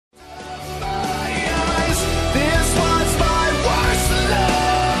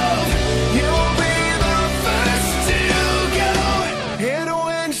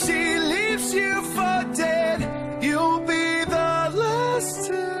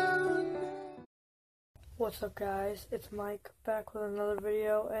What's up, guys? It's Mike back with another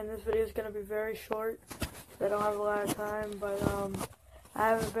video, and this video is going to be very short. I don't have a lot of time, but I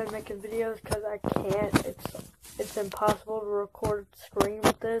haven't been making videos because I can't. It's impossible to record screen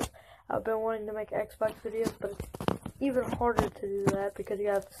with this. I've been wanting to make Xbox videos, but it's even harder to do that because you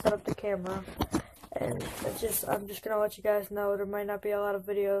have to set up the camera. And I'm just going to let you guys know there might not be a lot of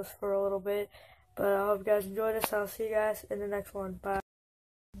videos for a little bit, but I hope you guys enjoy this. I'll see you guys in the next one. Bye.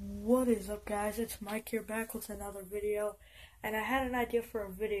 What is up, guys? It's Mike here back with another video, and I had an idea for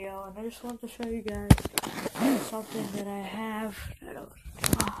a video, and I just wanted to show you guys something that I have.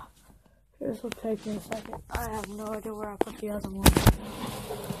 This will take me a second. I have no idea where I put the other one.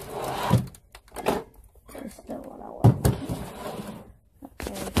 This is the one I want.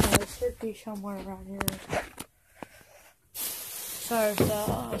 Okay, so it should be somewhere around here. Sorry if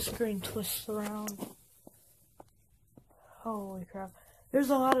the screen twists around. Holy crap. There's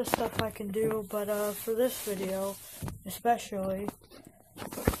a lot of stuff I can do, but for this video, especially,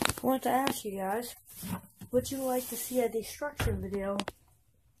 I want to ask you guys, would you like to see a destruction video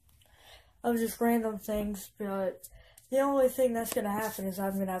of just random things? But the only thing that's going to happen is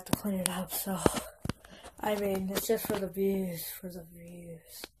I'm going to have to clean it up, so, I mean, it's just for the views,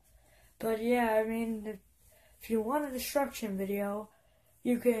 But yeah, I mean, if you want a destruction video,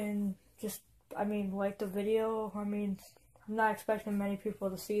 you can just, like the video. I'm not expecting many people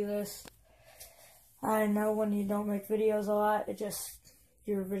to see this. I know when you don't make videos a lot,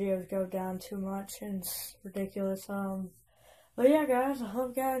 your videos go down too much and it's ridiculous. But yeah, guys, I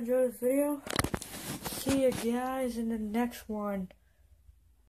hope you guys enjoyed this video. See you guys in the next one.